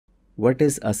What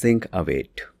is async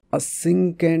await?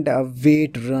 Async and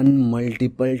await run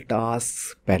multiple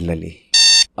tasks parallelly.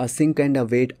 Async and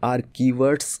await are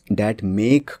keywords that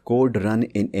make code run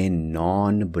in a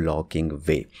non-blocking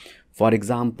way. For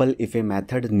example, if a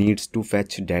method needs to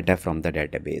fetch data from the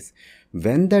database,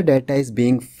 when the data is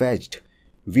being fetched,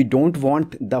 we don't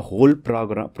want the whole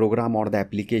program or the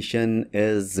application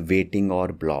is waiting or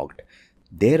blocked.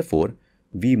 Therefore,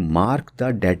 we mark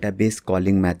the database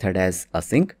calling method as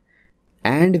async,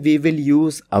 and we will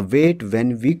use await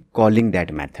when we calling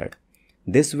that method.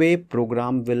 This way,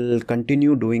 program will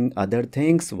continue doing other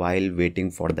things while waiting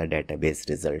for the database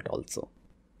result also.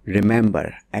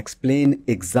 Remember, explain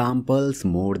examples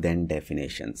more than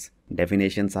definitions.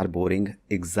 Definitions are boring.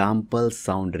 Examples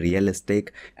sound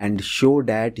realistic and show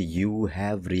that you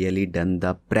have really done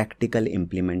the practical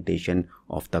implementation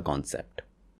of the concept.